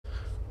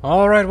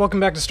Alright,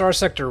 welcome back to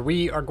Starsector.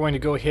 We are going to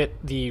go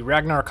hit the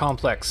Ragnar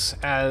complex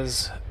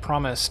as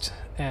promised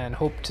and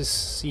hope to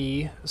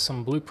see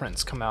some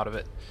blueprints come out of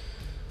it.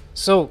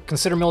 So,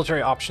 consider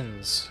military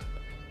options.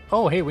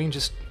 Oh, hey, we can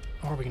just...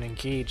 Or we can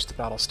engage the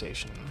battle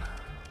station.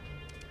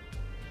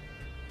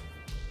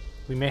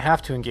 We may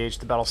have to engage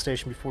the battle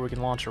station before we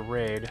can launch a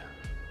raid.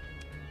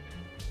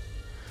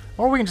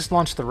 Or we can just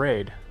launch the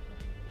raid.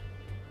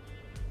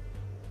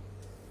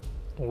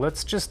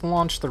 Let's just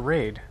launch the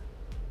raid.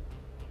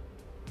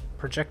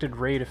 Projected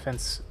raid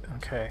offense.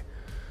 Okay.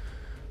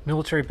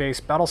 Military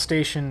base. Battle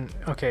station.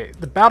 Okay.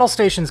 The battle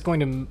station is going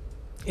to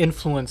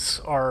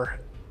influence our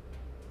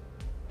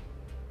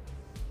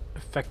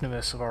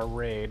effectiveness of our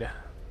raid.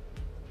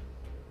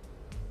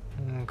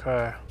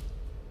 Okay.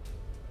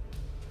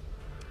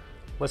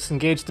 Let's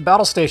engage the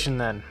battle station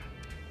then.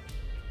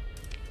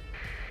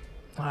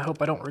 I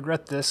hope I don't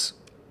regret this.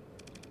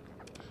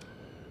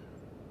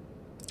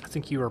 I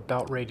think you are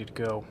about ready to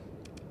go.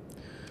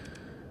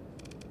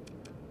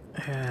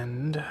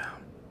 And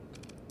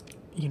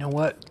you know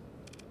what?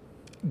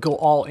 Go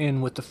all in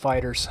with the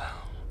fighters.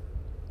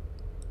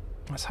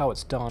 That's how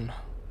it's done.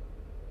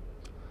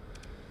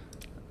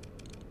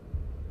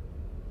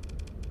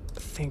 I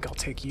think I'll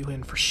take you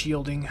in for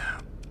shielding.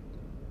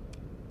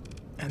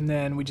 And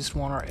then we just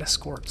want our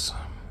escorts.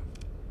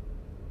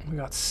 We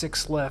got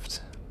 6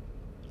 left.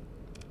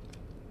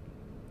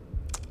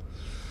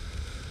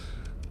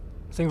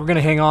 I think we're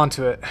gonna hang on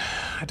to it.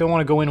 I don't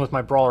want to go in with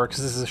my brawler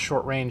because this is a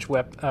short-range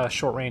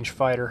short-range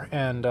fighter,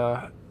 and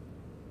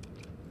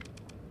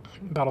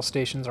battle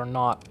stations are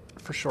not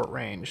for short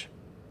range.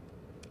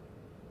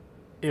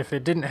 If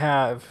it didn't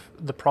have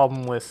the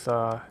problem with,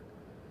 oh,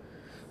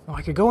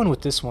 I could go in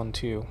with this one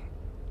too.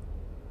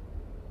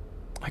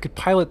 I could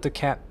pilot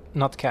the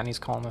not the Katniss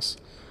colonists.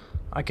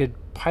 I could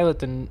pilot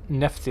the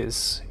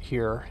Nephthys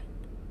here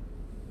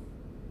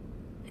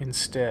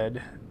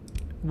instead.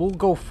 We'll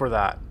go for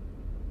that.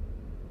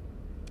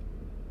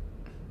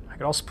 I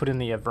could also put in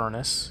the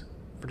Avernus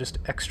for just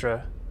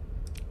extra.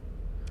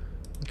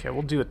 Okay,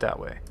 we'll do it that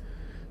way.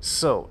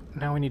 So,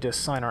 now we need to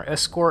assign our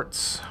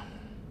escorts.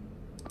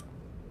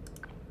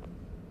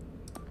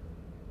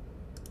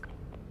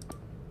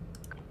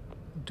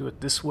 Do it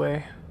this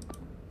way.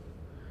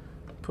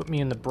 Put me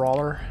in the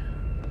brawler.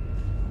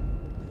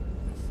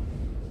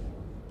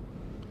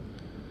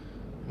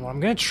 What I'm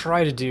going to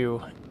try to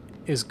do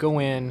is go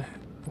in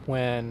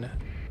when...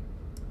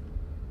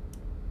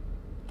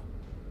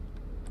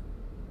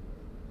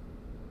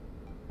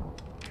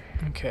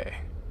 Okay.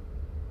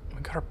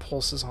 We got our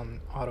pulses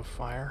on auto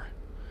fire.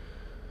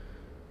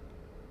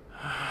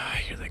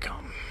 Here they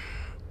come.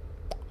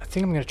 I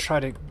think I'm going to try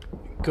to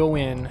go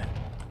in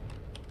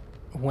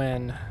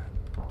when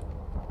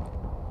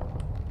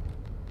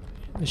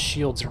the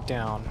shields are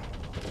down.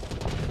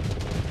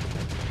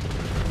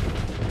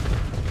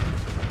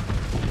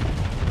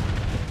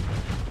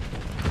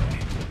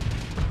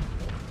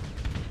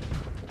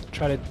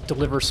 Try to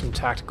deliver some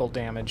tactical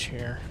damage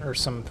here, or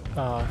some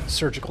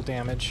surgical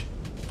damage.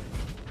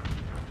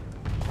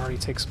 Already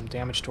take some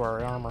damage to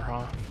our armor,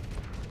 huh?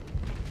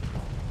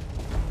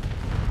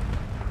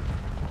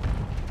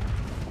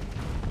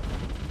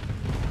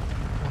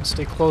 I want to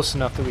stay close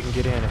enough that we can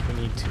get in if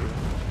we need to.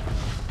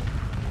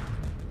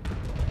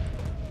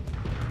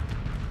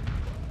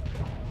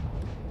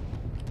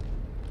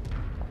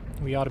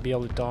 We ought to be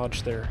able to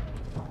dodge their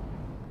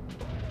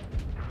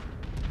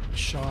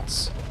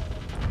shots.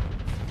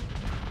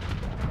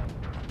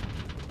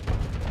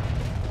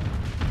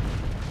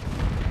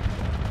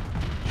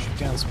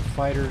 Down some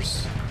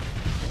fighters.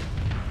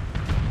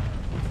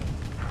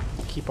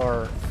 Keep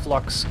our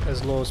flux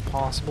as low as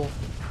possible.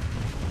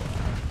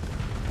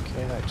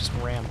 Okay, that just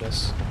rammed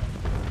us.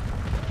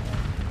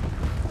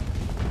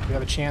 We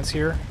have a chance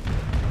here.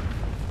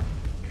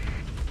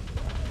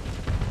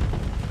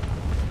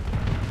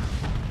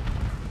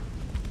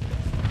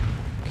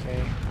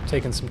 Okay,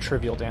 taking some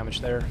trivial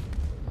damage there.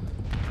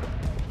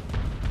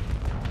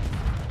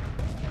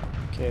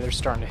 Okay, they're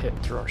starting to hit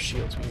through our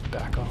shields. We need to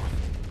back off.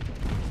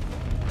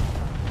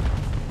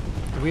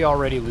 We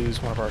already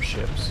lose one of our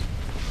ships.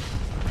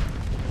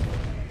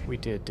 We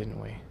did,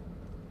 didn't we?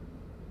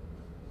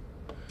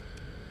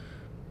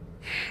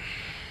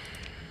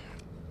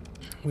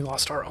 We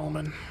lost our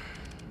Omen.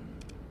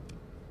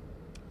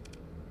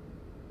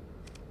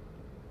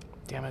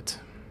 Damn it.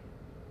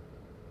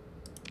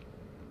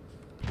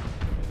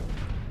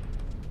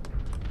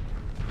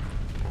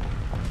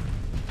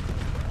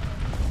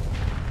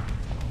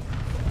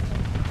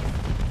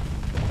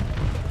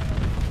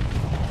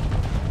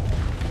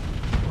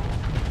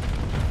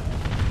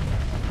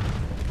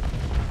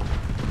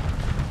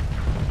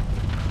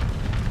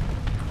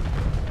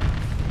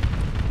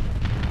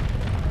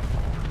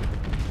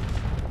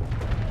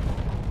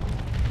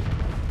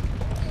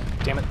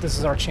 Damn it, this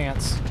is our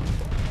chance.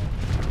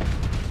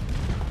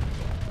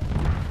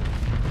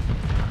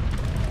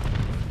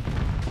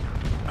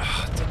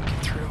 Ugh, didn't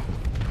get through.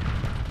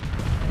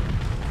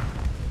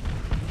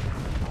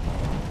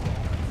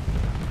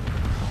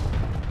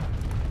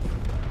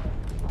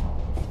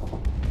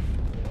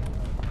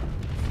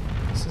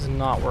 is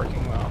not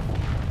working well.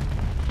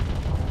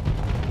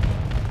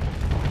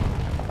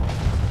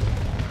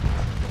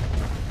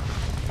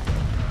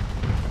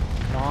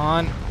 Come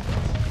on.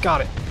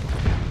 Got it.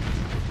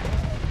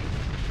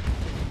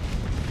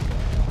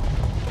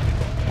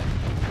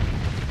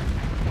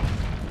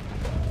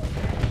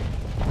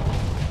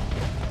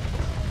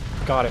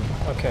 Got him.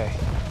 Okay.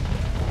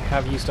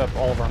 Have used up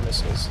all of our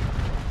missiles.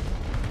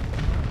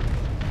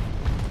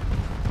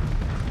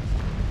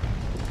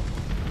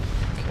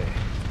 Okay.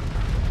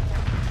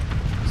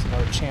 There's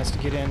another chance to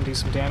get in, do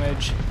some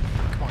damage.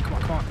 Come on, come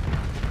on, come on.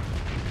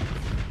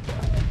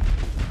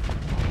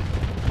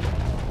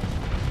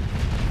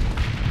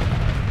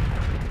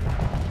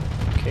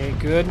 Okay,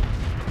 good.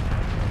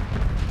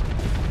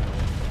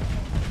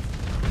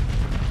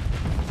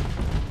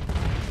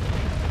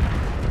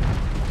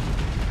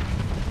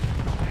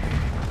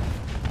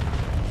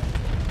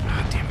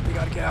 Ah, damn it, we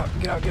gotta get out,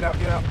 get out, get out,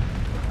 get out.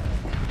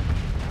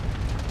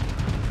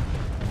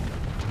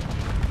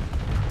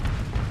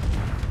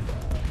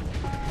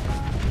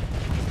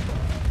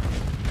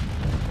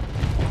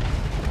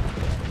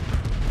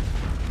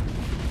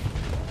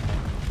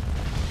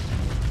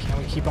 Can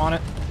we keep on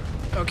it?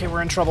 Okay,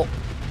 we're in trouble.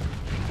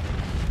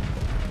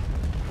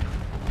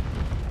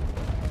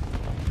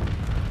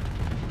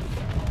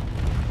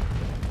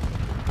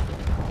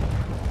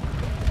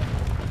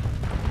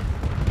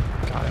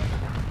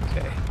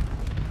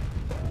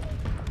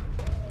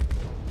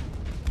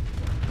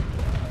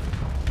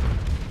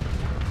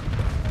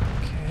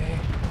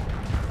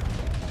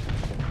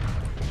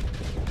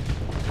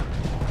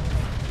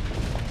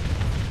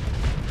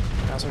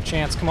 Now's our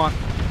chance, come on.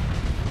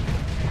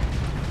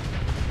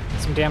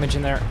 Get some damage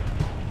in there.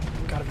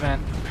 Got a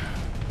vent.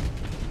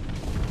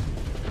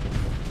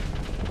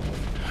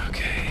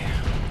 Okay.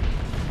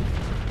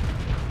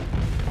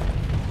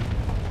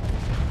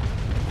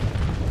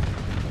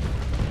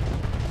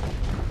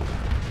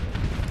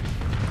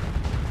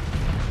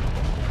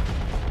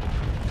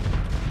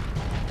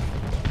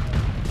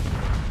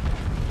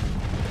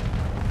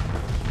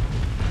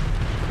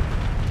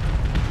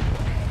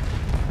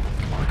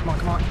 Come on, come on,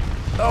 come on.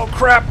 Oh,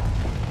 crap!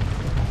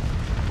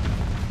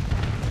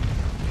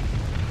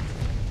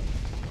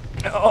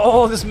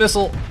 Oh, this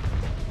missile!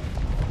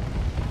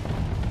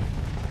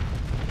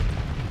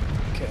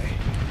 Okay.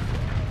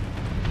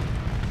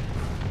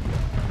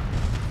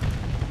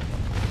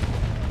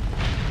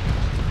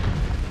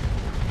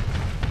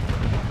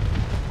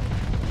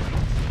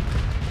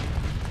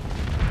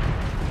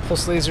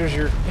 Pulse lasers,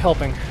 you're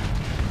helping.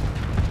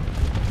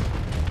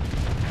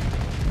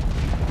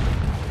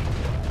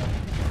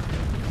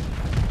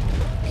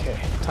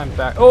 Time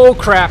back. Oh,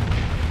 crap!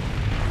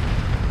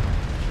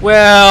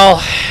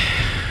 Well,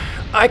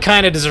 I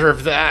kind of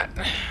deserve that.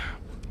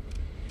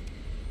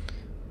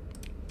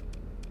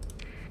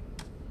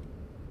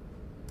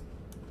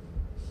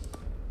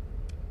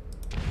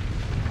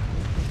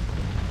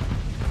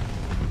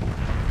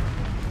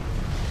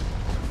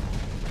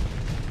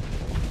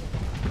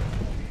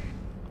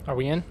 Are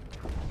we in?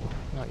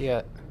 Not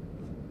yet.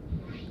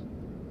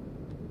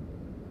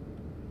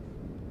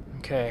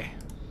 Okay.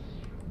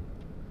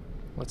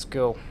 Let's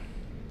go.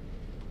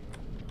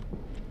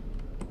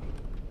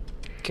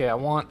 Okay, I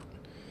want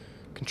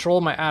control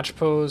my Atch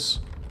pose.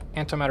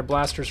 Antimatter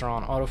blasters are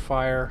on auto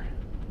fire.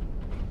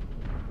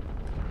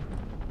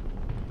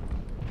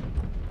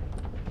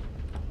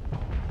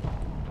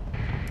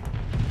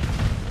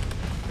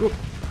 Oop.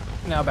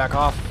 Now back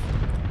off.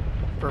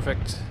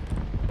 Perfect.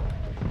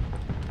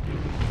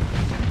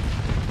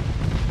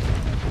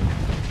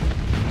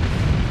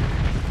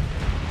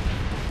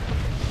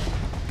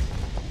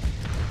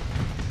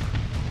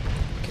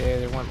 Okay,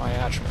 there went my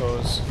Atch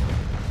pose.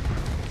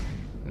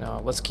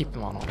 No, let's keep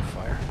them on auto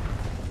fire.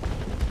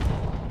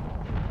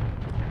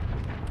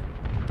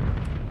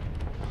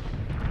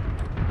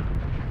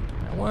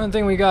 Now, one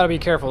thing we gotta be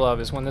careful of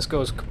is when this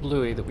goes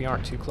kablooey that we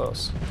aren't too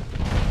close.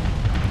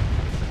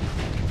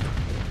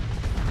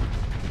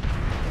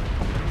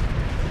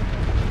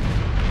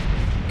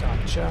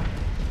 Gotcha.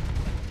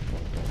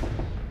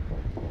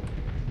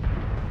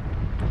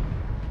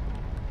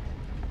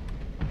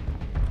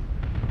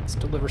 Let's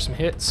deliver some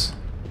hits.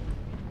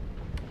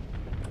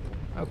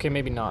 Okay,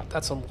 maybe not.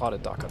 That's a lot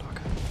of Daka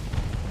Daka.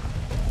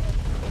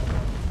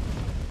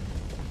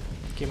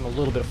 Give him a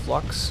little bit of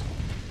flux.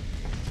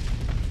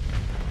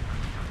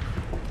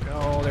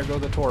 Oh, there go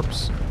the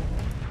torps.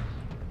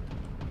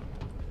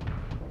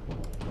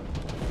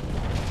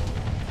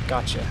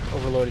 Gotcha.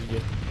 Overloaded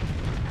you.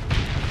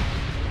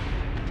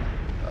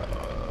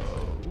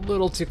 A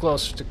little too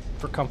close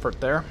for comfort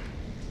there.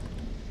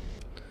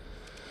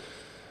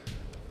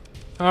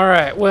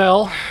 Alright,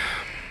 well...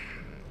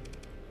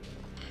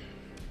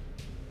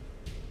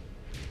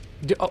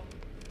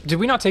 Did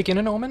we not take in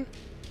an Omen?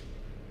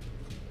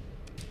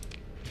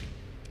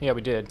 Yeah,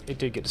 we did. It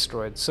did get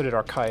destroyed. So did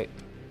our kite.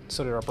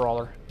 So did our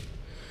brawler.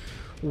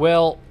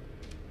 Well,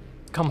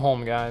 come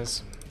home,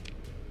 guys.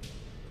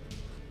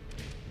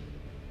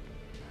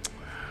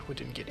 We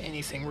didn't get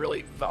anything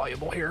really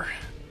valuable here.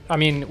 I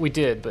mean, we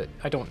did, but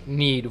I don't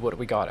need what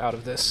we got out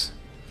of this.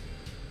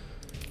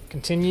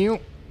 Continue.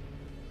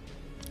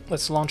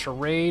 Let's launch a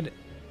raid.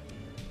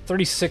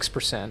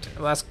 36%.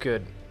 Well, that's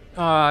good.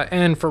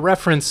 And for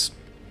reference,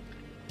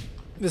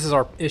 this is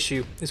our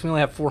issue. Is we only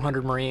have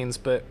 400 Marines,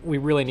 but we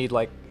really need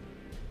like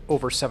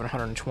over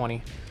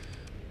 720.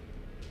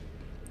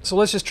 So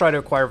let's just try to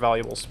acquire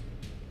valuables.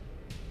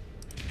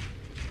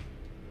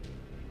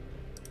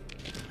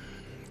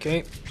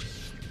 Okay.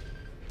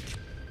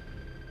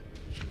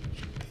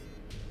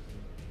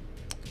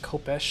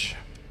 Kopesh.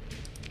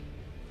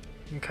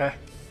 Okay.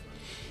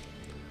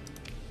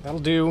 That'll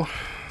do.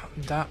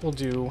 That will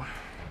do.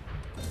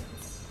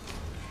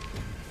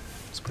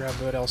 Let's grab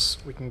what else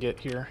we can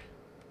get here.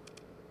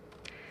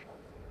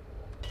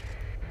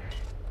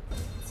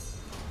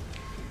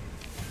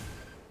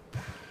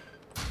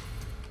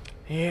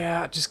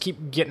 Yeah, just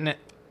keep getting it.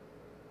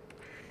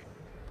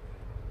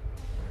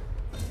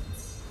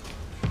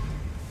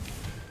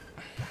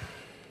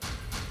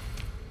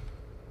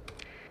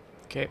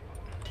 Okay.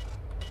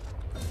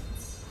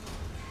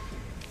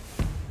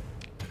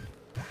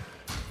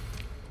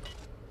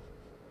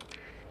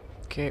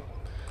 Okay,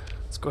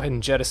 let's go ahead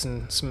and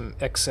jettison some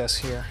excess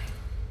here.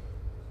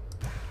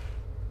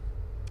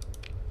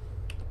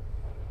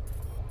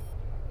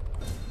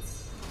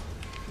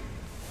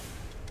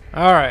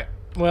 Alright,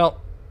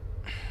 well,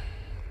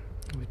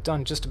 we've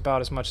done just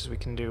about as much as we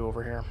can do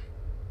over here.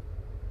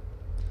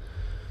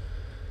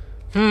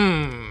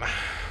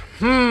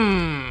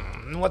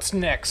 What's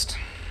next?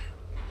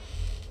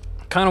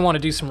 I kind of want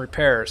to do some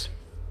repairs.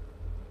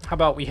 How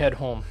about we head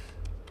home?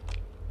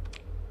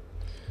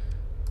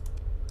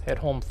 Head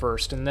home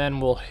first, and then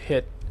we'll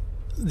hit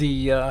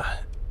the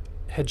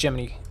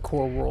Hegemony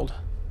core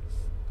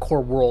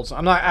worlds.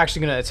 I'm not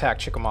actually going to attack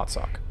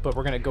Chickamauga, but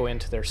we're going to go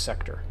into their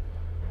sector.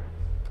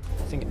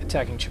 I think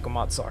attacking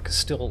Chickamauga is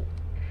still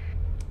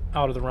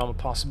out of the realm of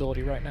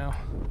possibility right now.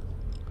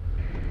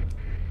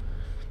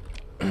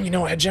 You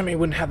know, Hegemony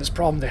wouldn't have this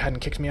problem if they hadn't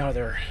kicked me out of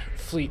their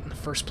fleet in the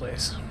first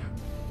place.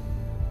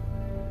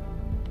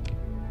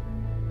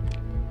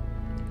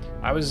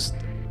 I was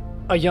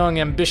a young,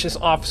 ambitious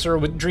officer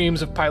with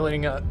dreams of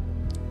piloting a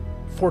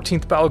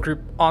 14th Battle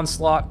Group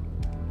onslaught.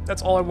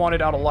 That's all I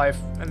wanted out of life,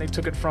 and they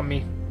took it from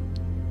me.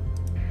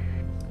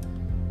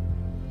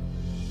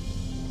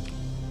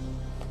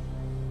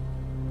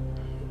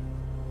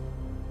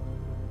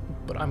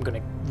 But I'm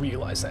gonna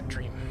realize that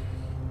dream.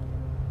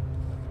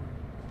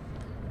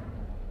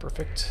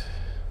 Perfect.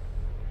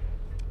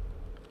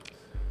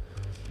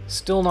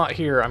 Still not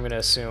here, I'm gonna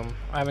assume.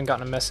 I haven't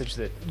gotten a message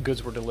that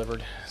goods were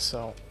delivered,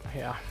 so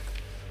yeah.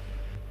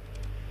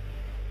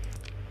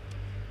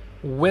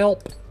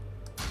 Welp.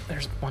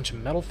 There's a bunch of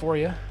metal for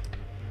you.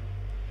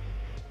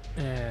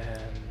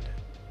 And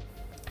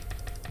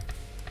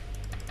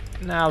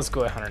now let's go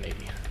 180.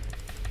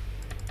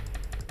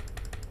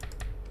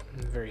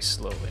 Very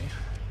slowly.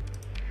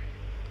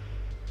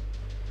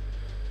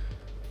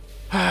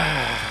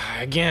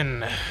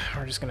 Again,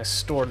 we're just gonna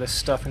store this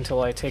stuff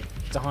until I take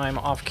time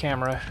off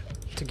camera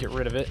to get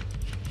rid of it.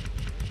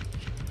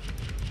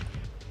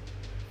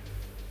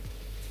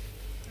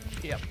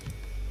 Yep.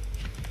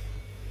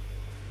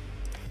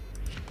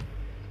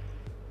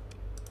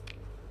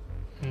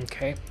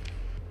 Okay.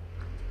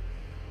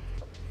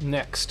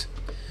 Next.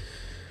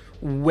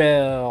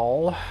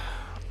 Well...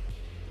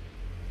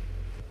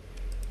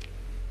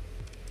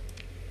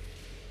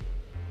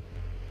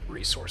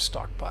 resource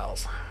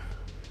stockpiles.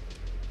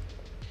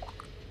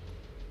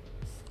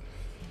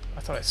 I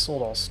thought I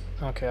sold all...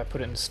 okay, I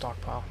put it in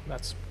stockpile.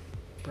 That's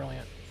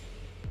brilliant.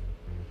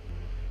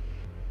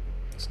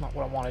 That's not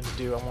what I wanted to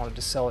do. I wanted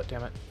to sell it,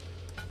 damn it.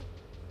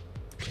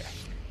 Okay.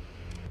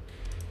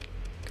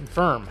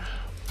 Confirm.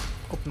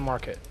 Open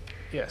market.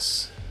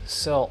 Yes.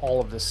 Sell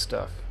all of this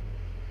stuff.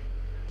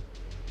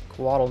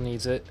 Coatl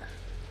needs it.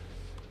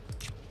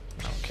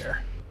 I don't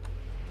care.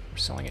 We're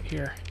selling it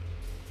here.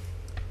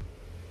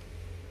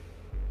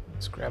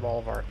 Let's grab all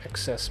of our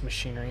excess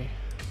machinery,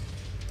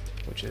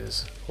 which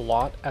is a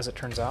lot, as it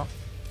turns out.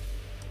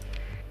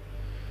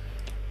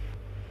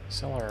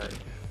 Sell our...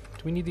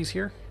 do we need these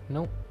here?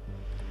 Nope.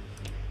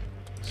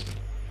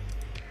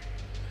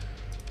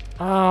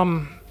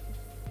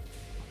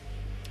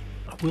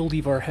 We'll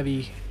leave our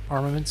heavy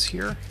armaments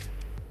here.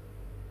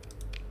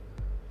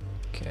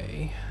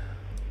 Okay.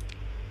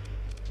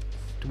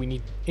 Do we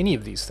need any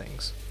of these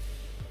things?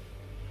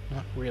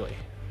 Not really.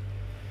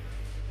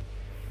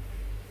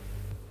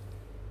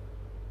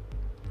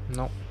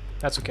 Nope.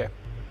 That's okay.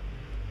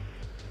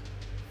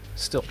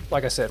 Still,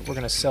 like I said, we're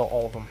going to sell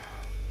all of them.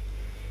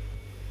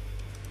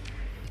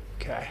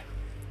 Okay.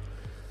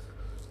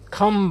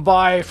 Come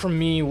buy from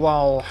me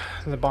while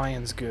the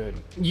buy-in's good.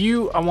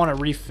 I want to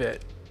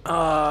refit.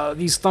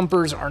 These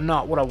thumpers are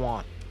not what I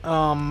want.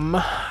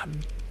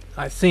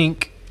 I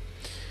think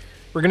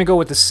we're going to go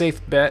with the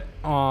safe bet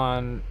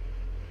on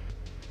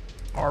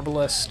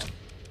Arbalest.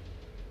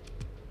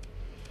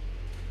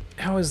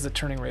 How is the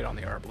turning rate on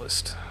the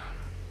Arbalest?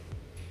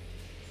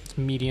 It's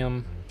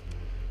medium.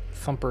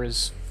 Thumper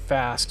is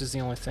fast is the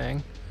only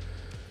thing.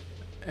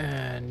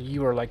 And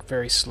you are like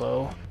very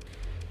slow.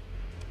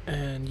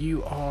 And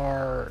you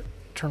are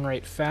turn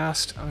rate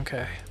fast.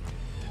 Okay.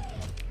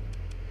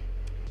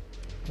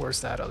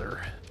 Where's that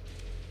other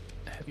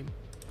heavy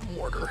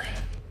mortar?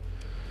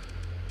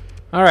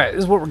 Alright,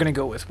 this is what we're going to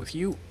go with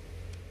you.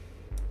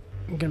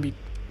 You're going to be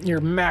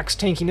your max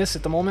tankiness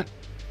at the moment.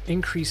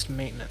 Increased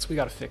maintenance. We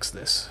got to fix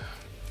this.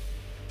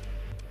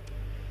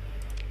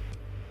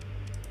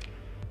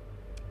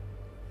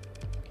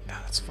 Yeah,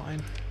 that's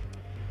fine.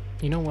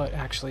 You know what,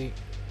 actually...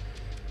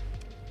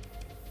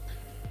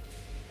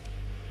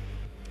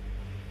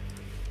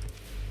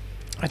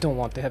 I don't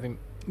want the heavy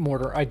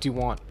mortar. I do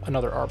want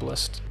another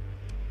arbalist.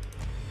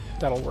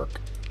 That'll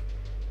work.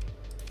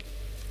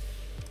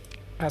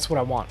 That's what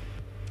I want.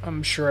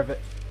 I'm sure of it.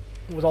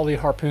 With all the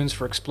harpoons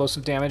for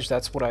explosive damage,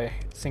 that's what I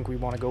think we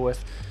want to go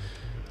with.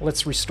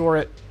 Let's restore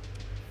it.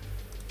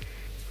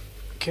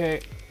 Okay.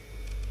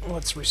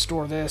 Let's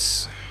restore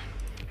this.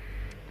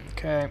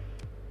 Okay.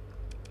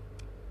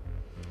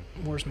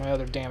 Where's my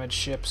other damaged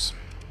ships?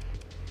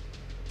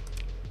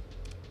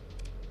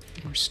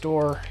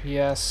 Restore,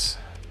 yes.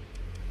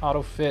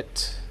 Auto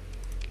fit.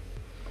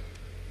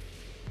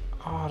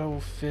 Auto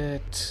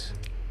fit.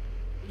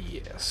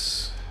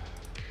 Yes.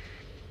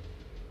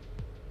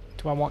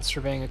 Do I want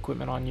surveying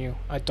equipment on you?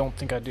 I don't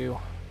think I do.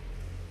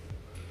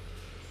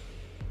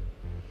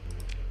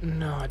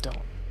 No, I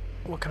don't.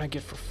 What can I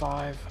get for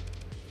 5?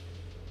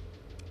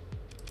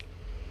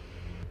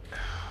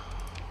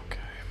 Okay.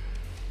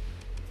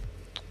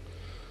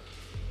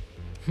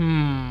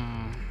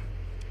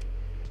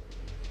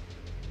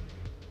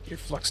 Your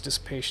flux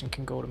dissipation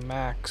can go to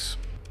max.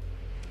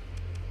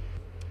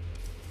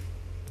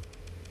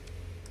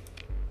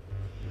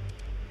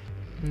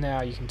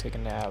 Now you can take a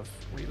nav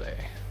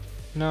relay.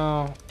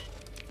 No.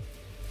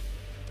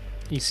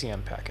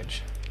 ECM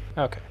package.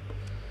 Okay.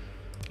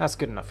 That's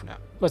good enough for now.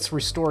 Let's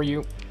restore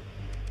you.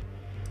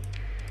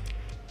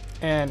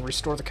 And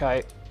restore the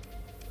kite.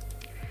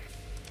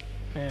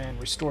 And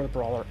restore the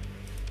brawler.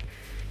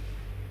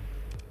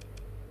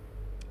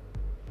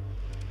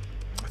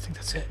 I think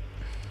that's it.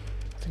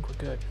 I think we're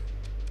good.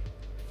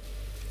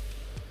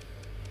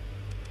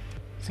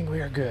 I think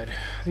we are good.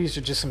 These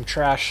are just some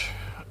trash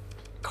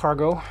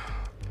cargo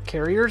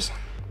carriers.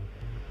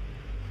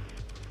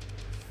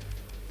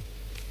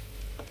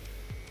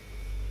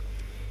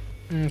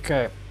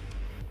 Okay.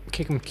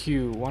 Kick 'em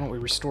Q. Why don't we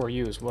restore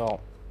you as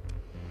well?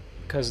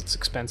 Because it's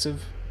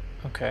expensive.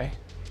 Okay.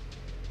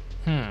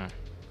 I'm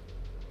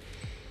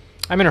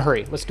in a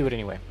hurry. Let's do it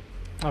anyway.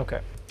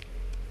 Okay.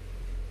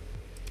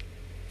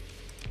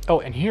 Oh,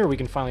 and here we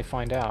can finally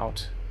find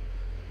out.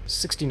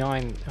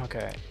 69,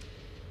 okay.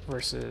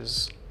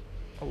 Versus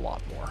a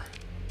lot more.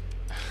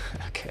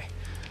 Okay.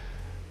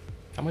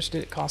 How much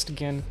did it cost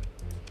again?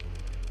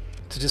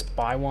 To just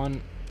buy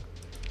one?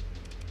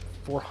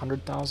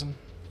 400,000?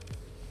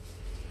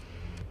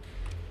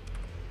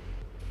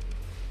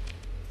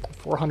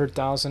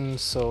 400,000,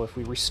 so if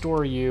we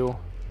restore you...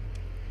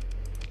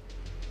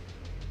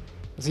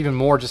 It's even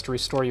more just to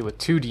restore you with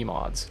 2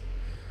 D-mods.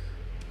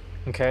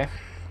 Okay.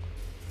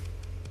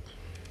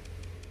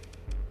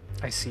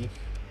 I see.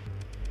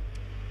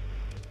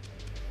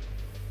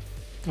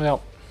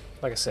 Well,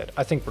 like I said,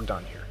 I think we're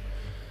done here.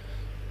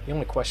 The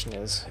only question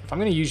is, if I'm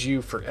going to use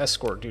you for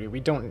escort duty,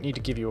 we don't need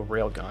to give you a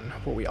railgun.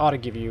 What we ought to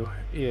give you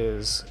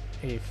is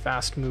a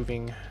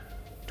fast-moving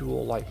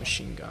dual light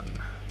machine gun.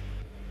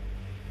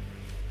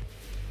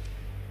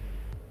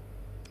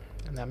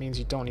 And that means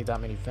you don't need that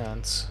many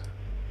vents.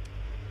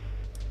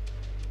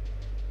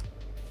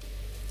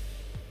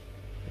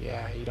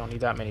 Yeah, you don't need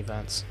that many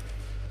vents.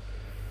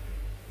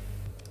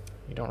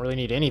 You don't really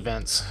need any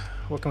vents.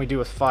 What can we do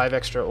with 5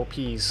 extra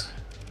OPs?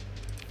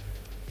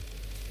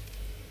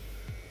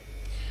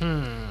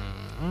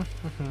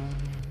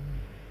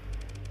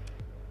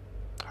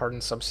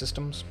 Hardened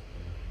subsystems.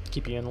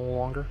 Keep you in a little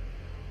longer.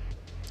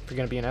 If you're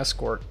going to be an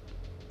escort.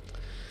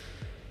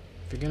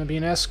 If you're going to be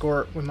an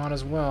escort, we might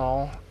as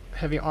well.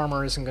 Heavy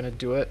armor isn't going to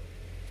do it.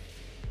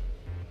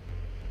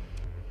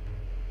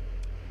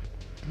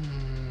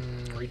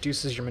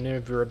 Reduces your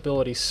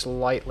maneuverability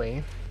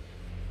slightly.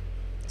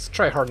 Let's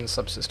try hardened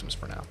subsystems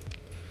for now.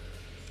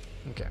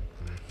 Okay.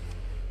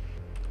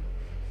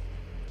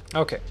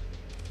 Okay.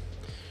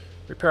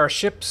 Repair our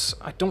ships.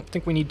 I don't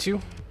think we need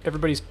to.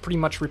 Everybody's pretty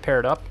much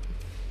repaired up.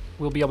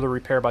 We'll be able to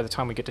repair by the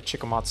time we get to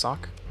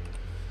Chikamatsak.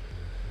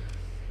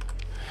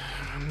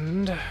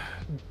 And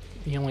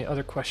the only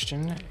other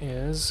question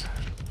is,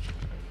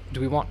 do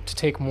we want to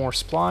take more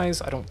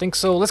supplies? I don't think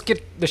so. Let's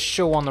get the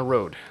show on the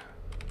road.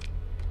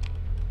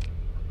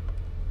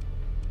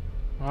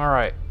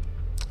 Alright.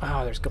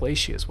 Ah, there's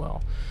Galatia as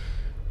well.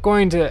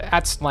 Going to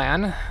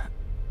Atslan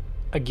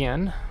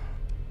again.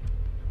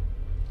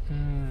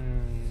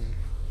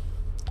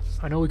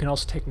 I know we can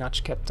also take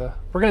Nachketa.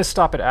 We're going to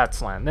stop at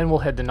Atslan, then we'll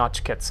head to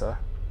Nachketsa.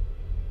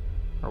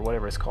 Or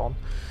whatever it's called.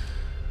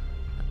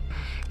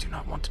 Do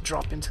not want to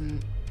drop into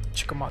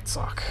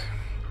Chikamatsak.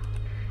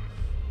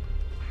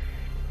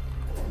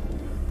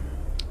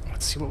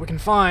 Let's see what we can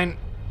find.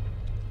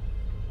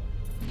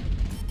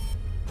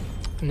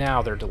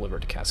 Now they're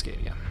delivered to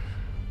Cascadia.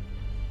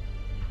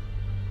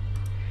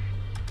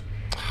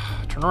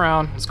 Turn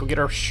around. Let's go get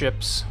our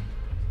ships.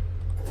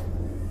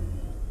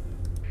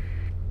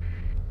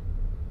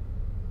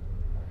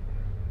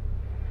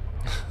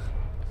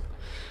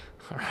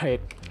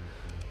 Alright.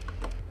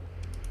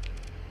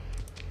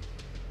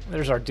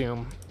 There's our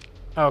doom.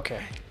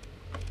 Okay.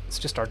 It's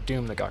just our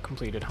doom that got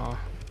completed, huh?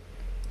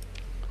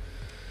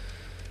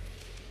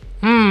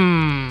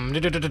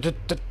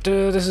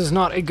 This is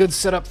not a good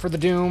setup for the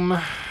doom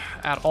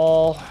at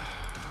all.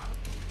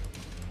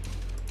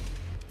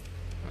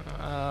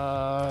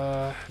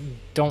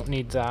 Don't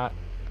need that.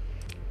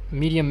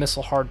 Medium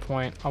missile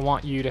hardpoint. I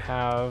want you to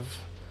have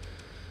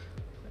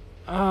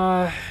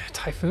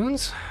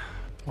typhoons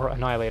or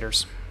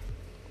annihilators.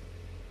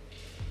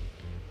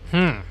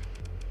 That's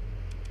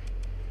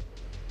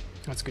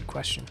a good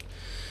question.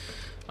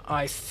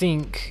 I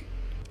think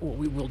what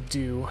we will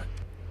do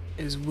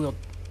is we'll,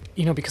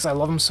 you know, because I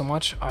love them so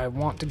much, I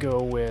want to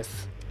go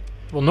with,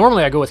 well,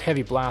 normally I go with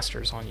heavy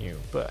blasters on you,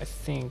 but I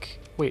think,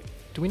 wait,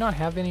 do we not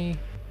have any?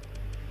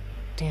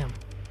 Damn.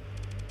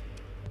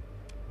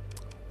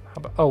 How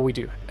about, oh, we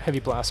do. Heavy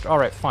blaster.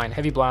 Alright, fine.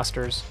 Heavy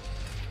blasters.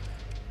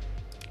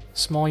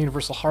 Small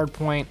universal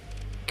hardpoint.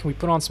 Can we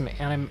put on some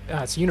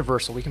it's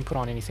universal. We can put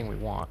on anything we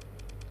want.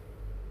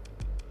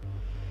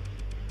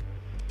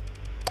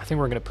 I think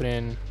we're going to put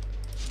in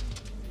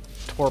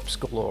torps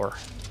galore.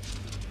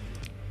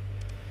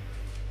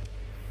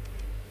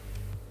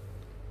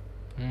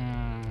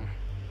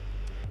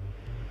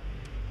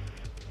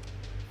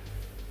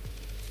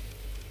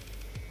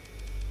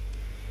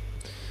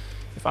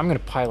 If I'm going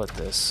to pilot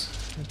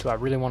this, do I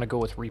really want to go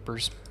with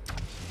Reapers?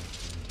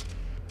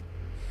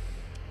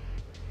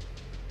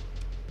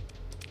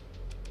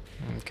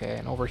 Okay,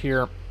 and over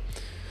here,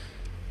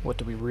 what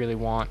do we really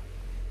want?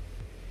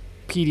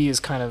 PD is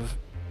kind of,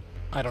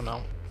 I don't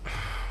know.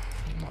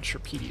 I'm not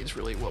sure PD is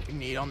really what we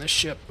need on this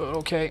ship, but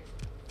okay.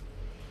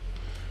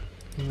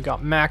 And we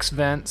got max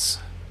vents.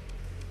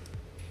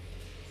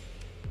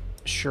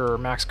 Sure,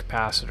 max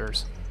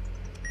capacitors.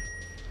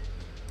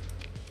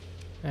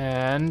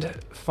 And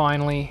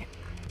finally,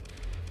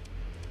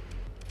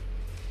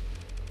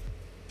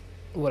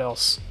 what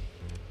else?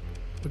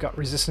 We got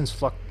resistance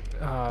flux.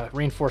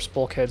 Reinforced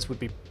bulkheads would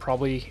be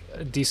probably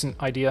a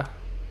decent idea.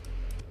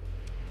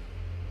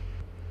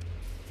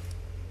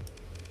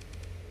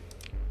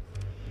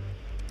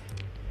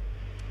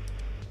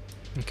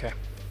 Okay,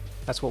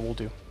 that's what we'll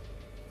do.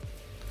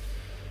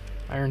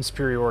 Iron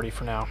superiority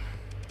for now.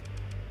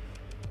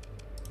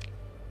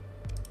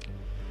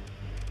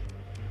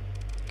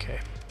 Okay.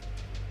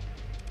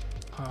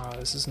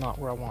 This is not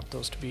where I want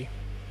those to be.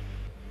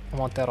 I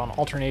want that on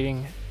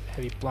alternating.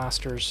 Heavy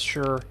blasters,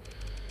 sure.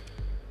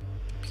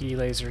 PD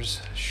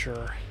lasers,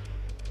 sure.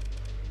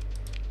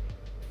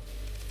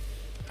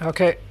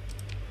 Okay,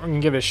 we're gonna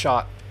give it a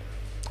shot.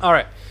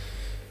 Alright.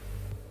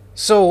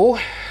 So,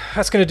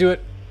 that's gonna do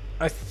it,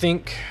 I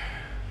think.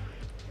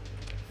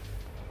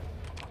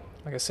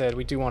 Like I said,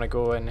 we do want to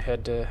go and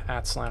head to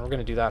Atzlan. We're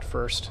gonna do that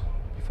first,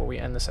 before we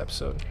end this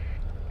episode.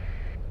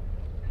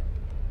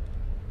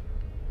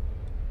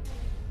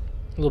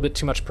 A little bit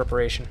too much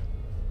preparation.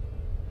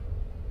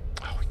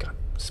 Oh, we got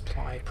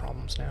supply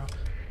problems now.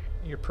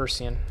 You're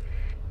Persian.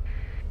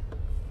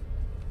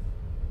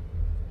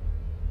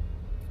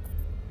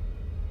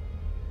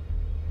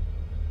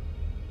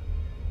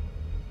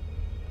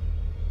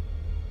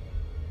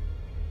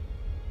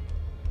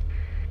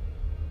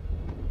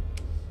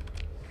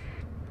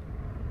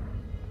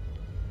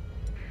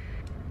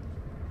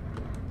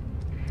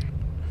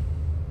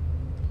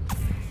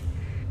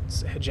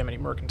 It's a Hegemony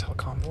mercantile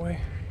convoy.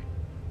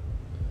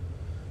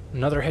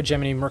 Another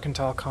Hegemony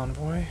mercantile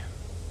convoy.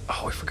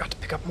 Oh, we forgot to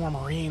pick up more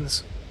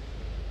Marines.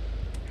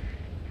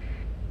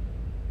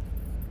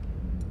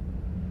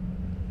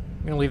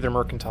 I'm gonna leave their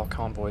mercantile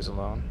convoys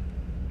alone.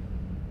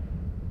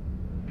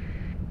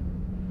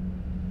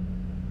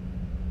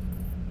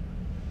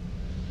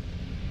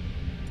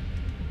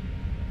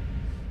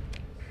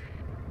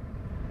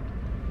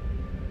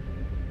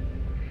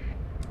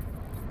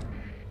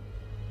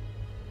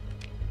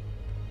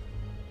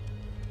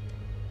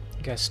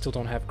 You guys still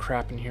don't have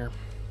crap in here.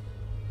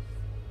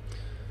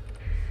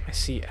 I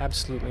see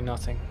absolutely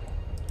nothing.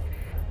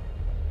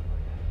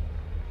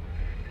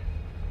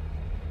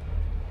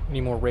 Any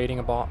more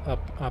raiding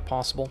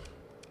possible?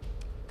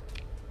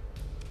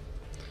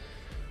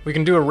 We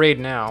can do a raid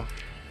now.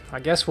 I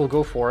guess we'll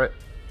go for it.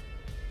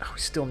 Oh, we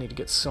still need to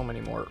get so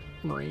many more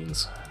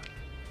Marines.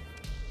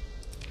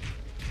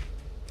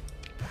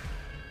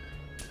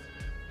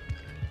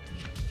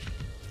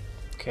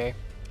 Okay.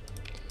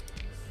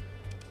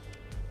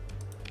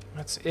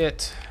 That's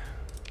it.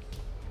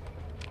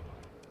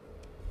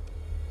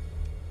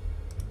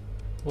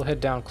 We'll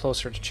head down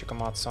closer to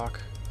Chickamauga.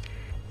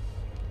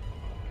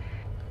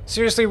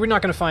 Seriously, we're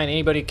not going to find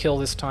anybody to kill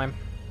this time.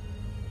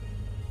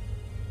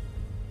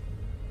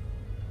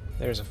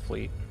 There's a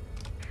fleet.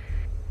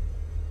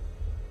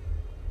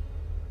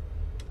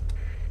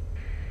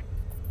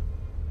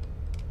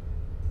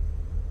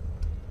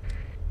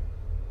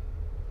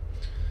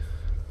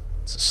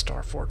 It's a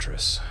star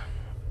fortress.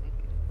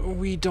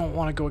 we don't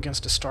want to go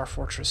against a star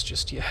fortress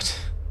just yet.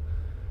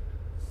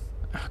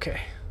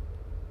 Okay.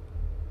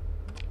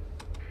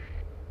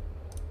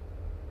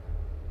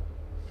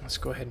 Let's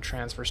go ahead and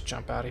transverse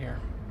jump out of here.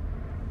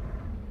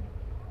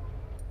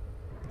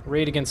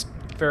 Raid against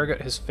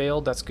Farragut has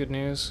failed. That's good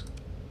news.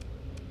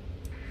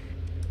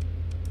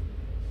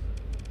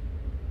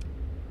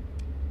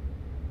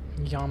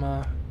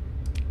 Yama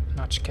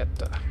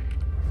Nachiketa.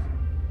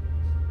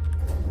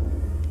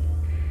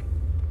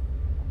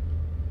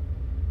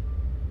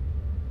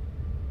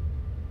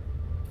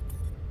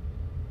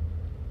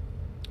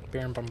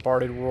 Barren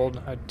bombarded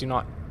world. I do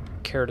not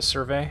care to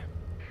survey.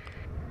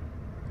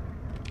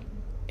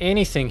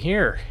 Anything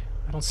here?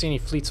 I don't see any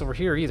fleets over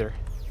here either.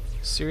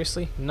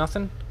 Seriously?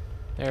 Nothing?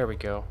 There we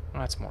go.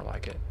 That's more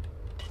like it.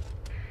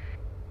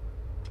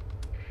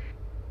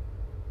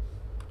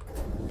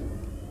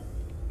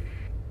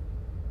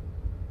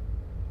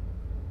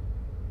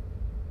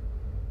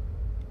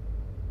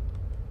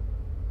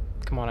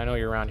 Come on, I know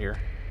you're around here.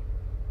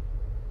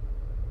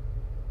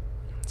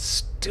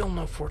 Still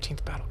no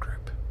 14th battle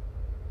group.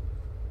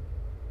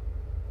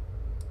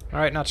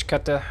 Alright,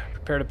 Nachiketa,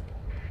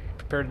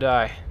 prepare to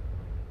die.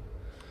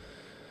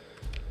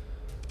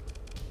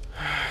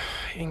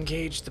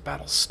 Engage the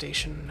battle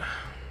station.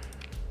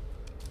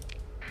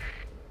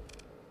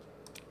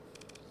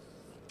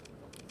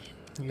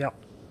 Yep.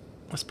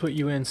 Let's put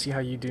you in, see how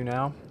you do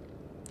now.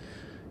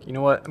 You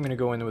know what? I'm gonna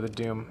go in with a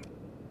Doom,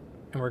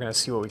 and we're gonna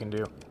see what we can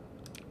do.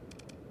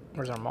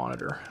 Where's our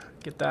monitor?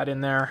 Get that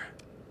in there.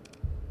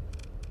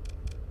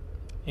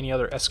 Any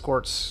other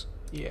escorts?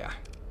 Yeah.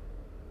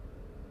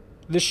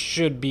 This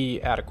should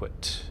be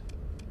adequate.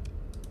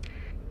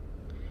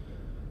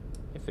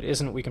 If it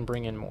isn't, we can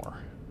bring in more.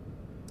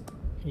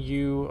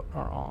 You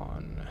are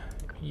on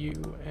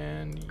you,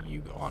 and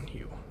you on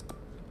you.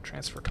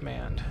 Transfer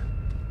command.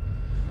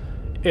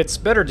 It's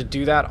better to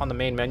do that on the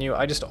main menu.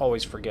 I just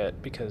always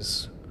forget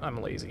because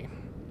I'm lazy.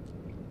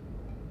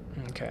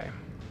 Okay.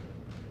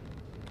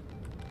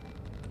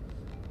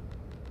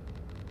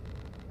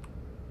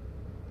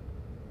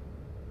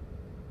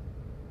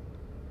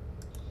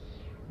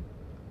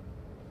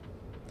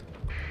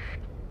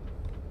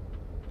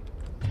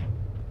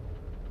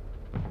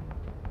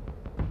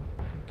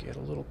 Get a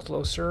little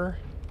closer.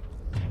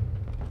 There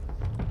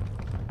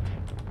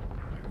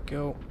we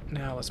go.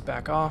 Now let's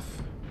back off.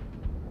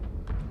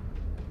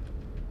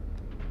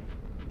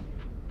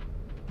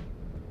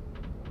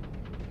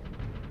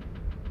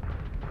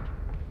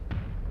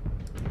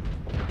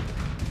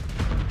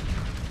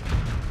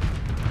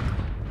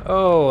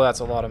 Oh, that's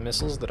a lot of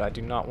missiles that I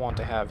do not want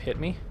to have hit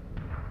me.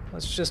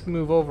 Let's just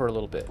move over a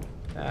little bit.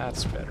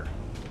 That's better.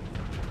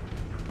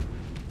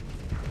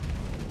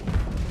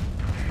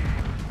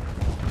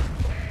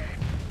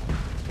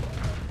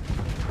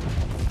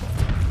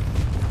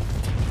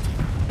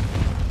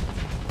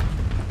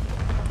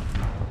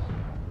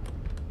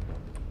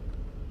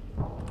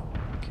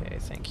 Okay,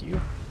 thank you.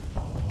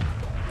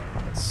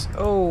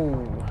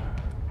 Oh!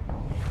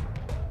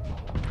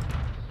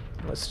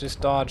 Let's just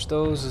dodge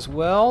those as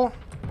well.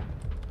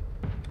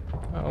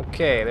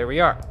 Okay, there we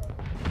are.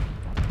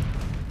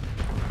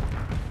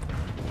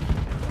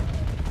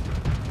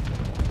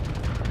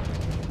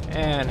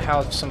 And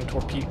have some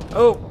torpedo.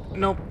 Oh,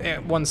 nope.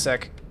 One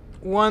sec.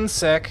 One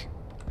sec.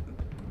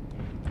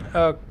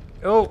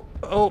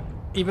 Oh,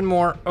 even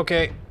more.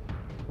 Okay.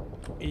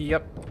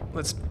 Yep.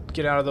 Let's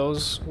get out of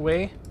those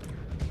way.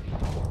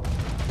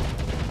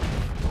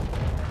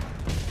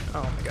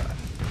 Oh my god.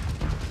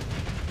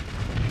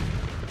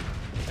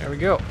 There we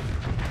go.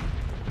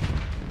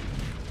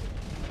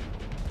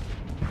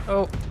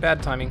 Oh,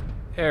 bad timing.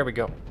 There we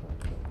go.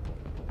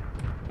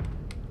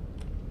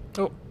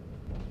 Oh.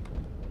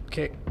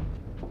 Okay.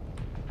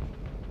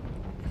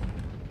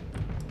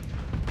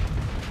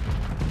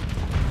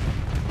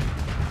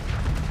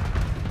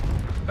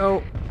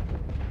 Oh.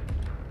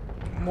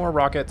 More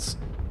rockets.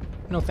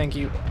 No, thank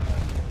you.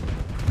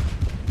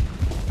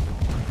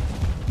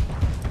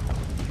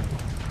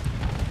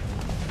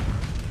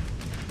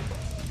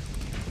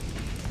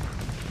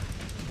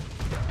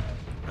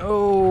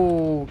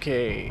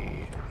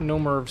 Okay. No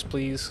MIRVs,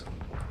 please.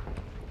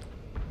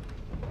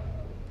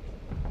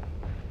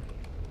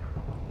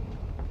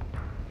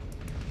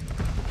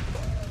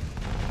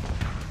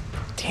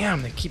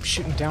 Damn, they keep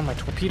shooting down my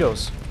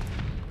torpedoes.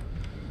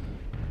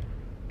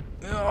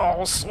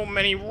 Oh, so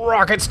many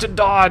rockets to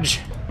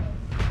dodge!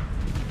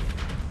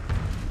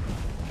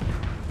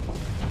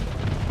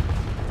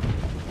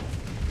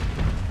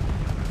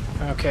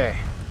 Okay.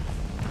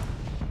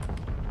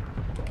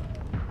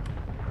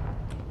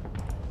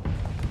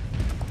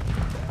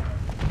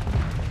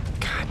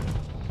 God,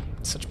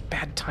 such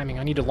bad timing.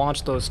 I need to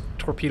launch those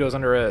torpedoes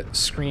under a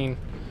screen.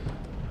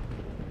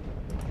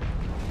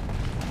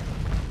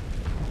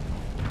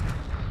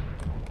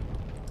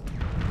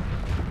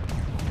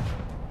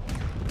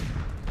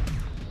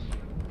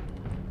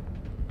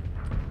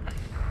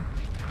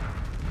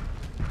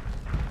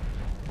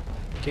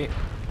 Okay,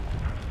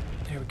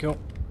 there we go.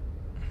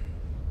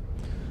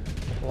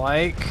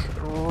 Like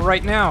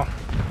right now.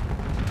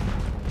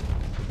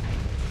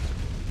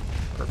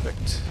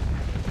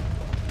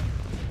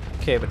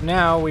 Okay, but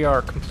now we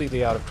are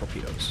completely out of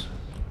torpedoes.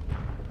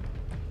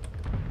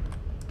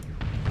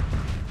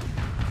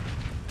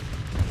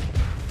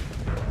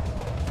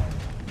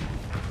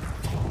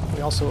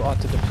 We also ought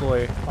to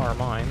deploy our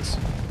mines.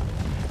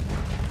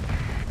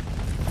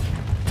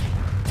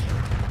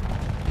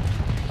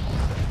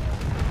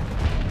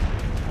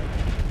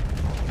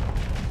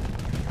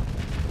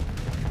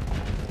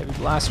 Heavy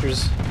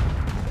blasters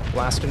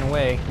blasting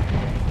away.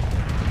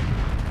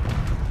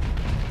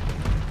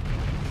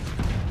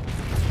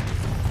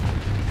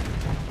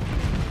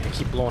 I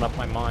keep blowing up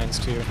my mines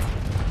too.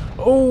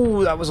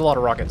 Oh, that was a lot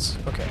of rockets.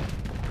 Okay.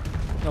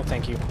 No,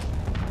 thank you.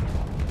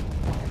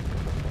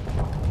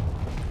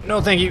 No,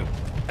 thank you.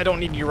 I don't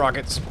need your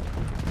rockets.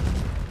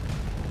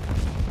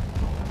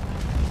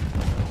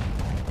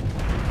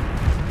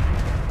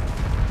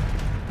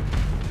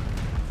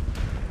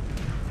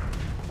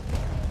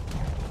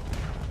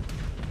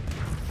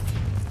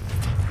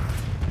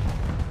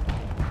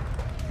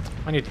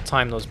 I need to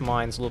time those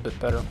mines a little bit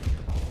better.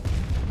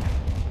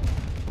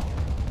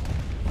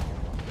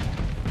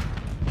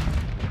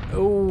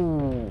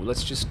 Oh,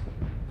 let's just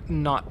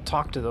not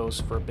talk to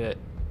those for a bit.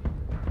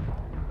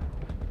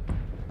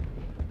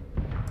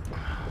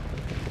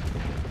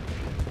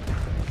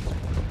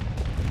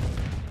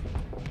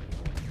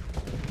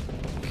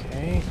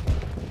 Okay.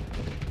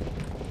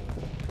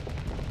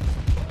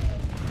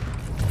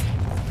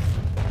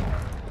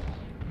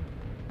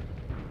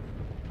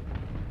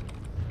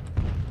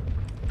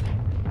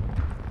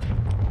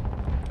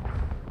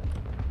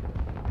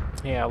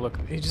 Yeah, look,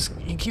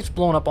 he keeps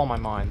blowing up all my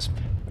mines.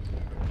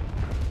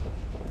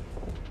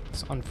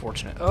 It's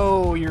unfortunate.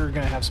 Oh, you're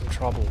gonna have some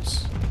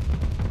troubles.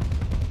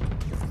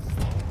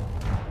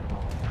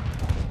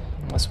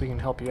 Unless we can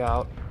help you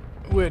out.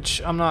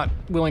 Which, I'm not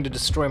willing to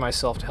destroy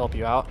myself to help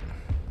you out.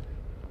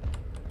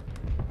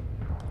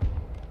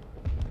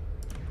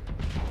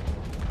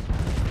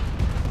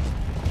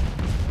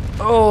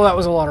 Oh, that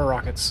was a lot of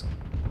rockets.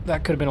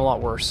 That could have been a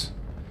lot worse.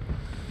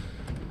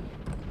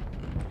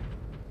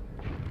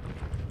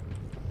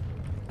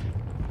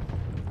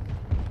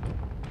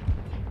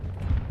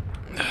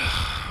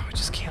 We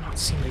just cannot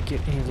seem to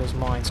get any of those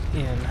mines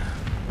in.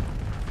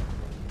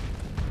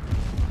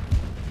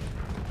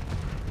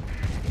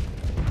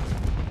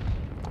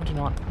 I do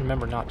not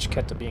remember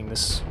Chiqueta being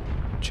this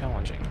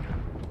challenging.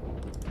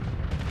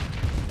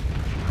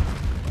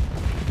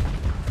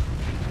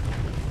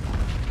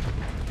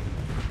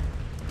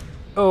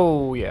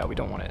 Oh, yeah, we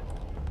don't want it.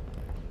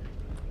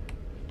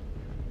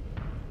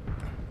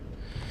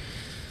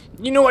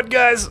 You know what,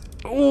 guys?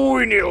 Ooh,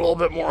 we need a little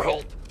bit more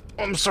help.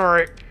 I'm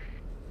sorry.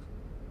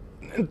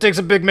 It takes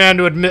a big man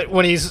to admit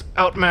when he's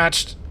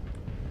outmatched,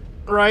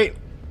 right?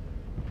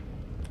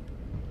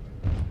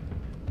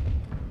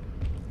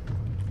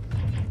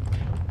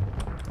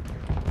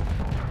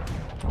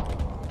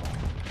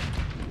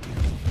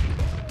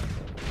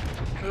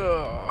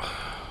 Ugh.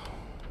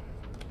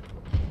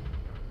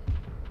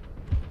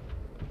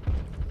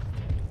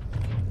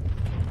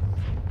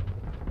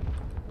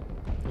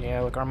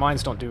 Yeah, look, our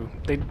mines don't do...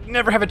 They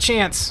never have a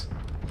chance!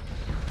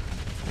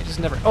 They just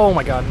never... Oh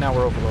my god, now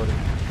we're overloaded.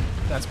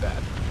 That's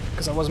bad.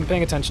 Because I wasn't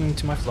paying attention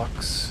to my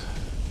flux.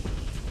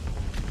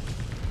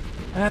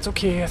 That's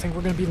okay, I think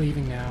we're gonna be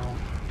leaving now.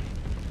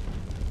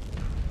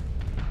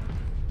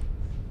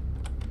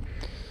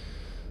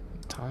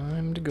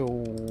 Time to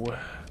go.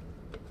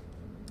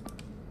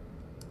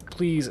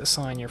 Please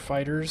assign your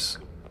fighters.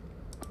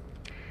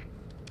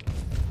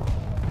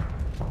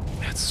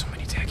 That's so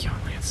many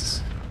tachyon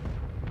lances.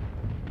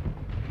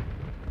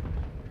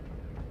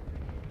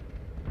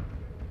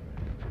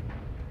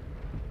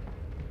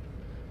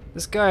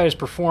 This guy is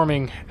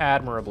performing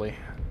admirably.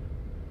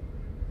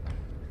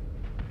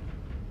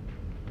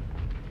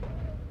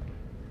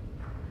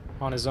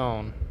 On his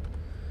own.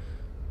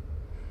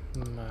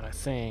 But I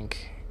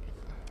think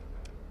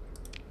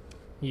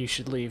you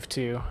should leave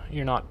too.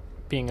 You're not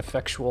being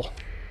effectual.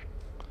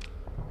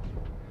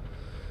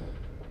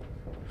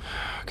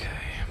 Okay.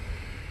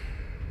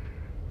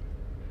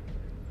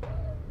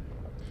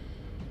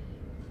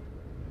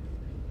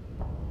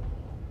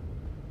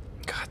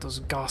 God, those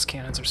Gauss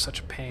cannons are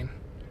such a pain.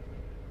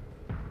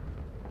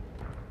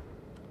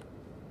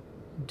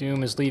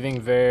 Doom is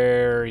leaving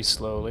very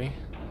slowly.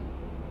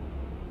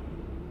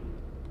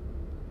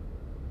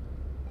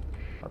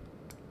 Our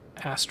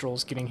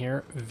Astral's getting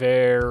here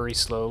very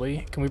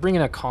slowly. Can we bring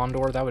in a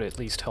Condor? That would at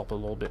least help a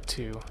little bit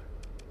too.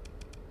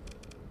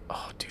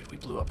 Oh, dude, we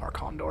blew up our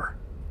Condor.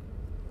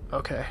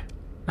 Okay.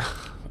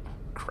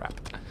 Crap.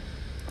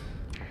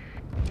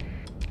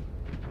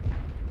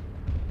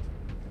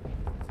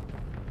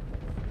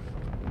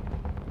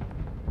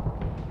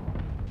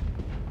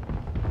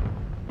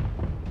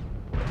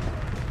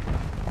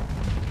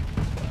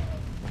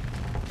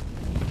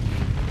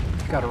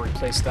 Gotta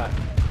replace that.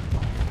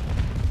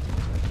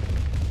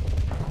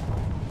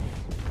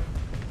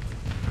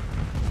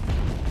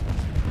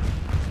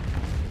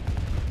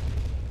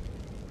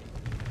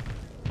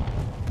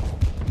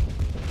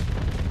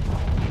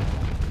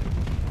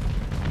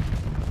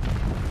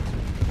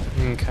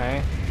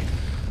 Okay.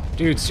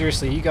 Dude,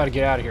 seriously, you gotta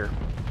get out of here.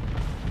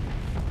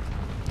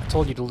 I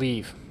told you to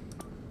leave.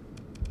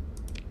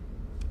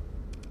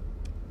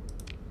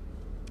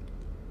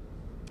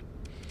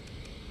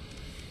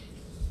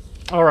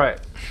 Alright.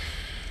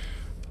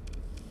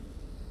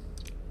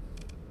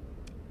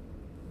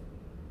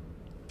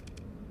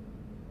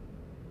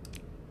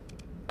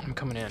 I'm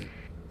coming in.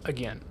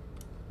 Again.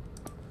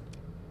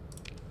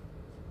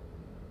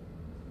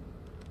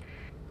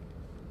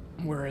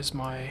 Where is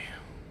my...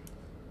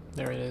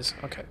 There it is.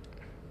 Okay.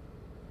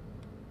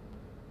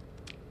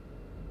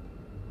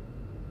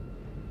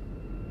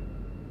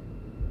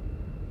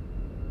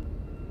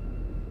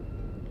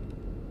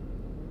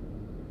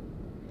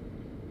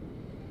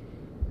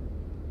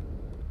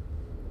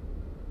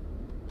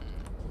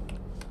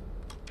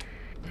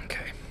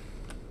 Okay.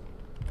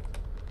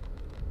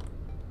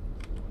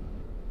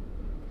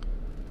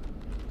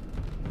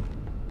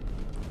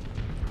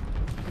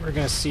 We're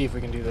gonna see if we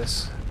can do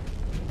this.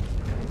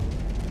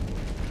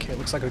 Okay,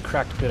 looks like we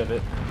cracked a bit of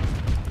it.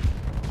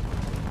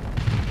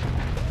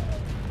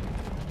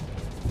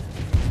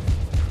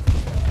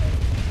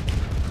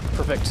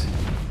 Perfect.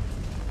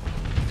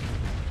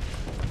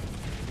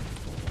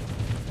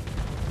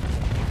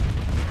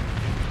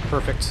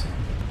 Perfect.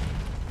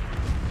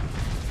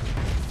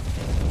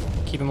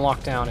 Keep him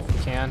locked down if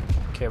we can.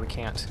 Okay, we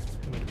can't.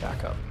 We need to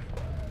back up.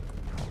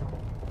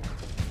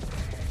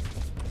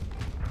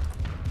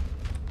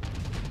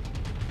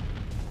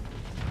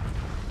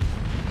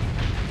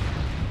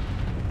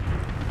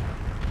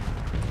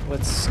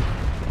 Let's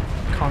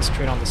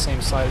concentrate on the same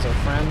side as our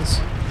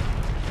friends.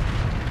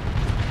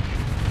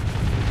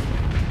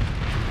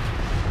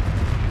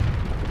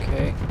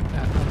 Okay,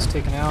 that one's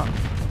taken out.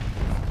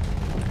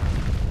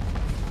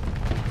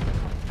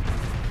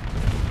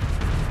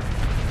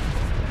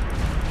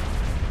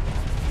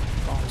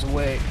 Bombs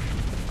away.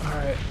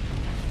 Alright.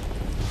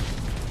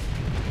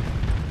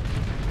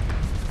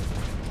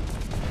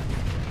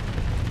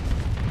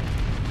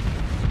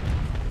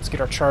 Let's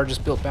get our charges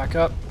built back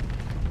up.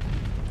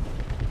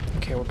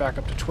 Okay, we're back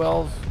up to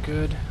 12.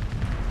 Good.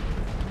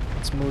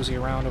 Let's mosey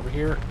around over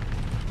here.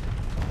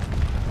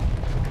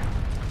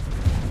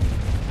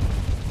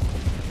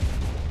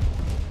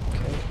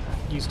 Okay,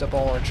 used up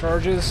all our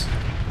charges.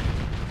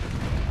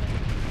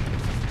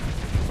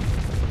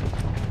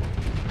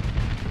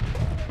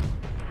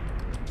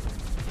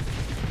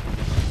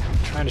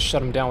 Trying to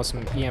shut him down with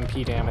some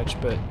EMP damage,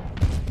 but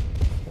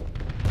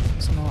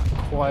it's not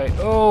quite...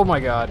 Oh my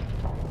god.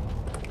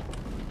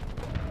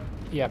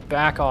 Yeah,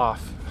 back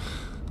off.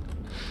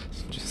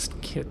 Just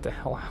get the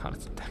hell out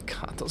of that.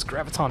 God, those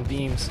graviton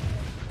beams.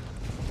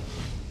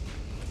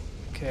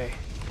 Okay.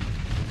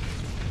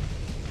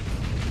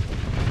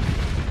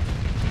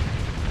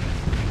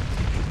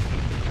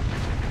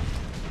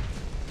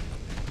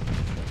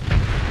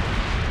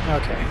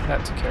 Okay,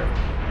 that took care of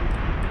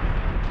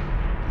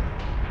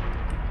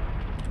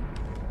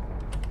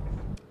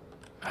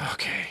it.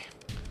 Okay.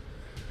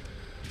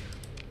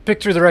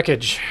 Pick through the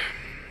wreckage.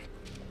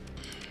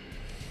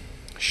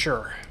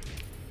 Sure.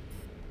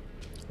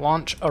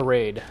 Launch a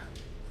raid.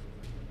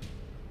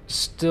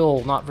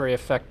 Still not very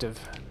effective.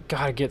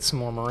 Gotta get some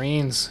more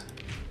Marines.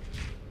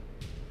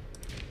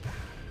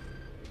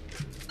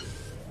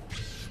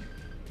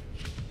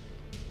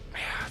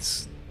 Yeah,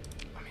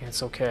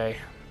 it's okay.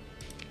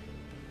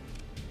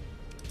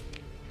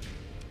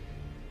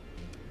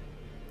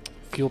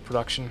 Fuel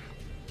production.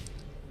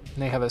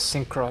 And they have a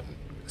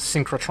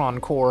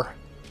synchrotron core.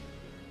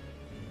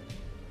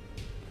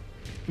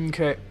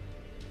 Okay.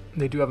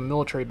 They do have a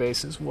military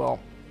base as well.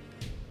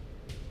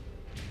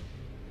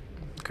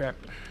 Okay.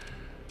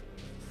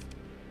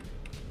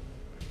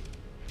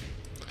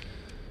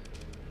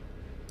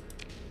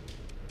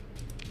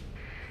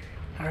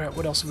 Alright,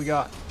 what else have we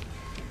got?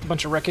 A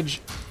bunch of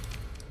wreckage.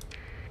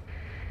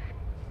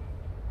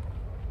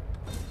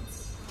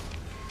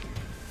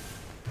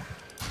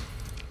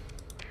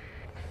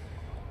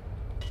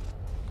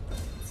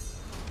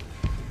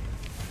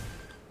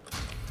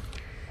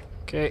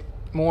 Okay,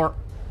 more.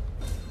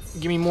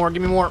 Give me more,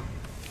 give me more.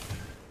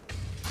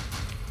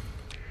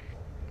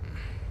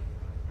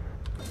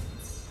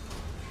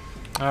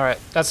 Alright,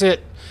 that's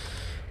it.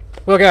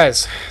 Well,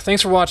 guys,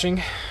 thanks for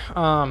watching.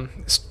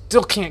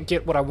 Still can't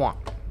get what I want.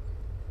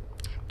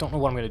 Don't know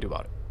what I'm going to do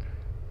about it.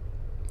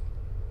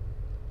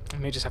 I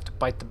may just have to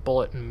bite the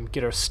bullet and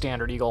get a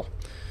standard eagle.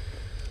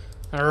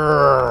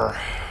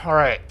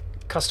 Alright,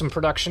 custom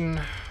production.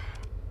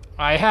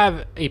 I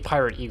have a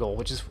pirate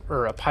eagle,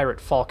 or a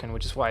pirate falcon,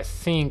 which is why I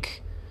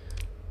think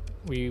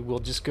we will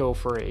just go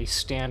for a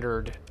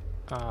standard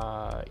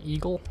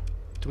eagle.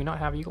 Do we not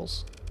have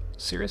eagles?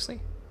 Seriously?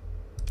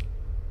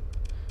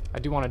 I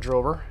do want a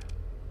drover.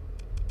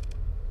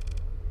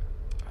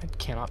 I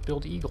cannot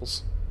build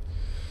eagles.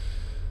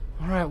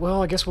 Alright,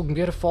 well, I guess we'll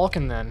get a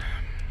falcon then.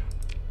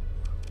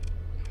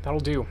 That'll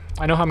do.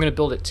 I know how I'm going to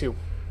build it too.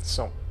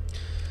 So,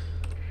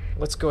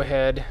 let's go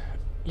ahead.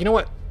 You know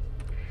what?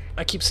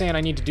 I keep saying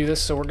I need to do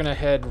this, so we're going to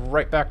head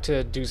right back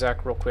to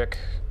Duzak real quick.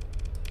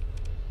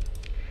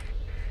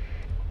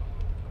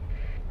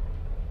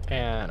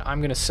 And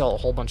I'm gonna sell a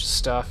whole bunch of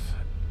stuff,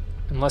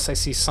 unless I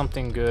see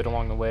something good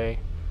along the way.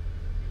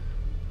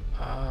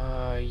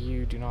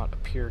 You do not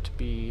appear to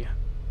be...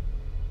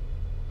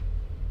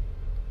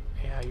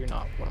 Yeah, you're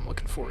not what I'm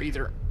looking for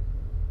either.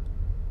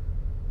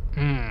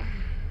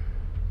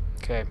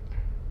 Okay.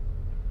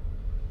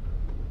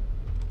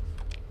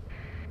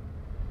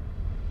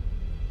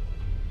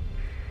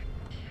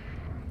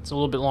 It's a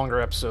little bit longer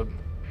episode.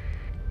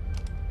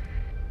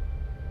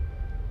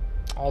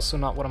 Also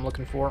not what I'm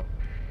looking for.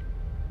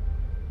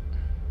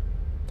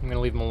 I'm gonna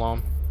leave him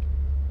alone.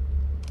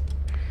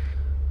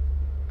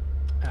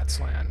 That's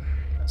land.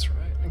 That's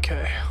right.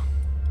 Okay.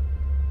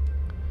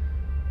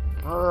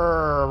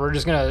 We're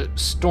just gonna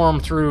storm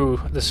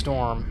through the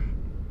storm.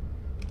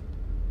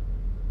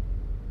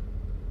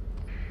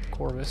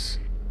 Corvus.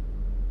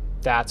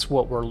 That's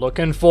what we're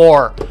looking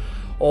for.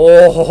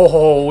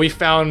 Oh, we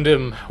found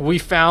him. We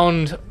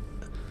found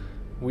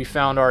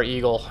our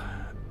eagle.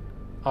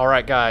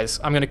 Alright guys,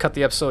 I'm going to cut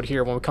the episode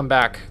here. When we come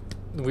back,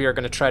 we are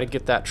going to try to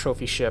get that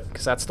trophy ship,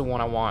 because that's the one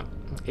I want.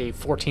 A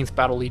 14th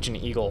Battle Legion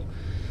Eagle.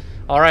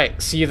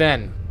 Alright, see you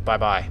then.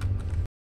 Bye-bye.